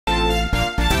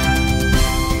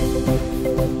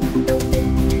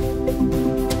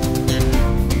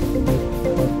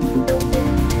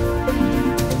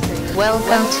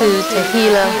Welcome to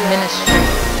Tehillah Ministry.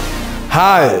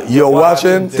 Hi, you're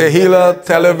watching Tehillah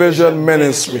Television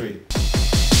Ministry.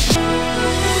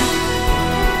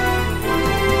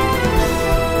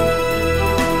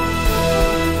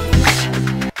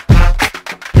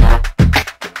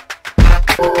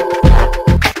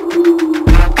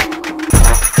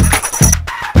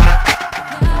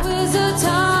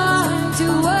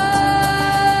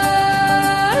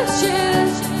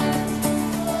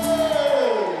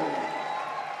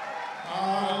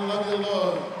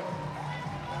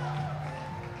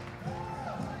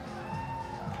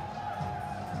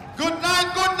 Good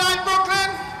night, Brooklyn.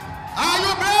 Are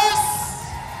you blessed?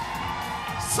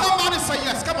 Somebody say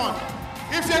yes, come on.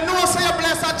 If you know, say you're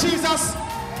blessed at Jesus.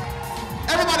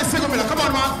 Everybody sing with me, come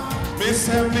on, man. Me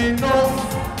say me no,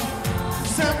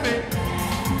 say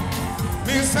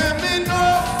me say me no.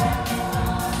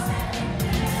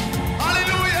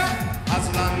 Hallelujah. As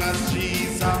long as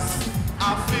Jesus,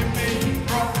 I feel me,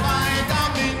 provide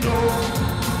me no.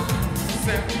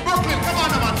 Say, Brooklyn, come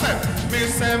on, man,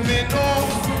 say me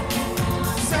no.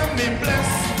 Send me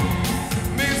bless,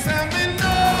 me send me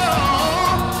no,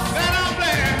 then I'm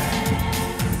blessed.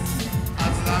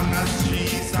 As long as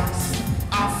Jesus,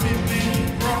 I feel me,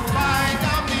 provide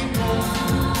me no.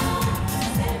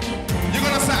 You're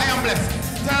gonna say I am blessed.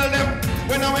 Tell them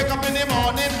when I wake up in the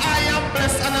morning, I am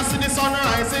blessed, and I see the sun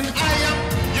rising. I am,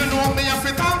 you know me, I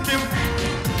feel thank him.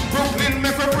 Brooklyn,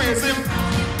 make me praise him.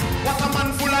 What a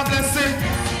man full of blessing.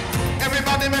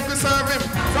 Everybody make me serve him.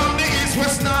 From the east,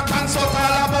 west, north, and south,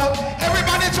 all about.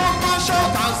 Everybody jump and shout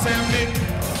and send me.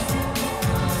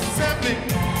 Send me.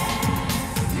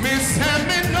 Me send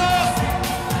me no.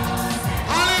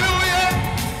 Hallelujah.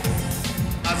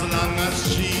 As long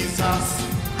as Jesus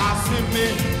has me,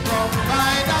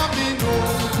 provide me no.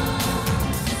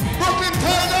 Brooklyn,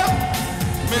 tell them.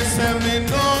 Me send me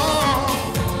no.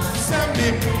 Send me.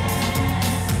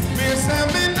 Me send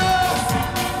me no.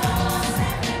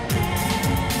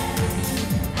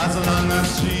 As long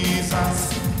as Jesus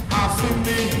has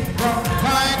me,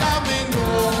 provide me no.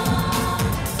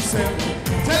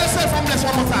 Tell yourself I'm blessed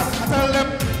one more time. I tell them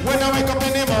when I wake up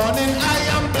in the morning, I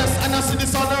am blessed and I see the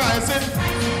sun rising.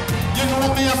 You know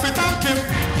me, I feel thank him.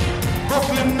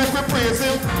 Brooklyn, make me praise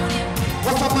him.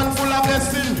 What a man full of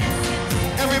blessing.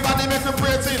 Everybody make me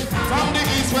praise him. From the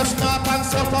east, west, north, and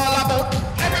south, all about.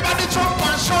 Everybody jump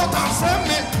and shout and send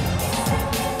me.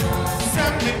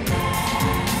 Send me.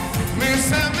 Me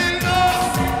send me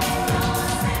love.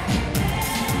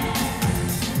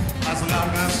 As long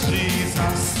as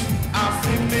Jesus I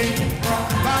feel me,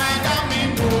 provide me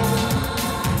no.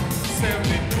 Send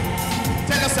me.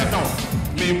 Tell yourself now.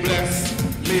 Me bless,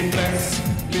 me bless,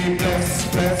 me bless,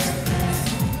 bless.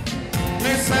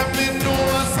 Me send me no,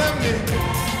 send me.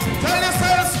 Tell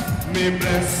yourself. Me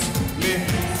bless, me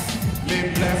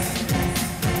bless.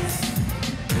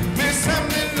 Me send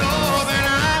me no, then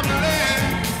I'm blessed.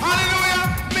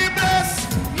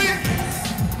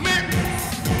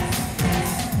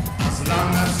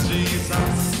 Jesus,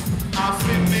 I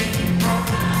feel me.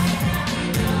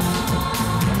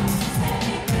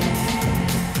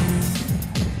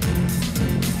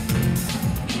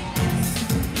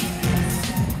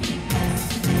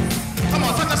 Come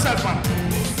on, take yourself on.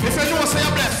 If you know, say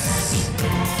you're blessed.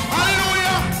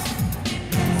 Hallelujah.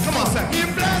 Come on, say, me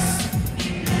blessed.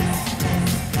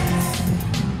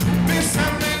 Me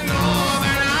send me no,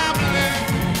 then I'm blessed.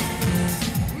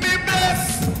 Me blessed.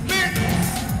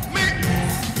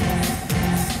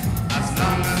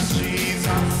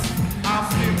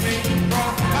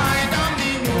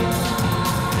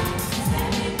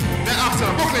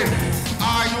 Brooklyn,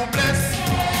 are you blessed?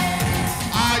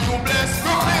 Are you blessed?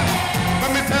 Brooklyn,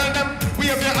 let me tell them,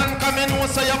 wave your hand, come in, know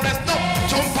say you're blessed. No,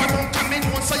 jump around, come in,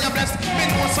 know say you're blessed. Me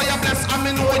know say you're blessed, and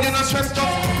me know you're not stressed. Just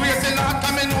praise the Lord,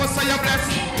 come in, know say you're blessed.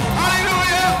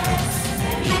 Hallelujah,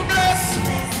 you're blessed.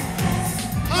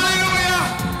 Hallelujah.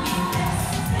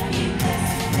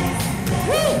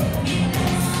 Woo.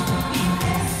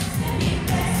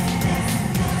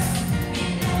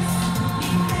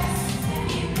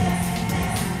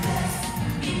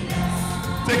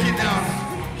 Take it down.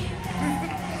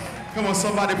 Come on,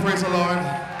 somebody praise the Lord.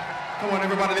 Come on,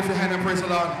 everybody lift your hand and praise the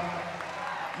Lord.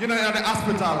 You're not at the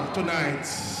hospital tonight.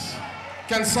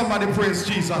 Can somebody praise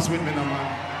Jesus with me now,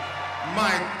 man?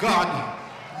 My God.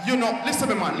 You know, listen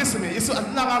to me, man. Listen to me. You see, as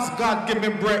long as God give me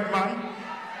breath, man,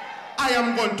 I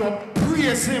am going to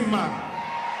praise him, man.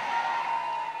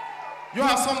 You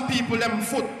have some people, them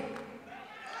foot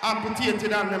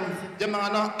amputated and them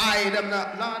not eye, them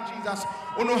not, Lord Jesus,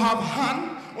 who don't have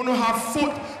hand, who don't have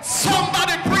foot.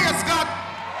 Somebody praise God.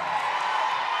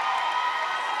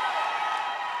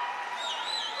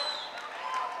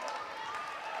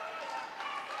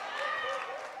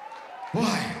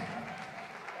 Boy,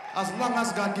 as long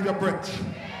as God give you breath,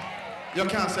 you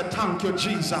can't say thank you,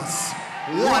 Jesus.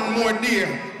 One more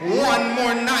day, one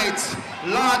more night.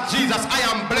 Lord Jesus, I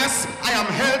am blessed, I am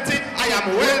healthy, I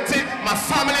am wealthy, my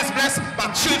family is blessed, my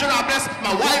children are blessed,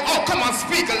 my wife, oh come on,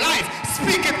 speak life,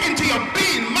 speak it into your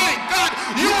being,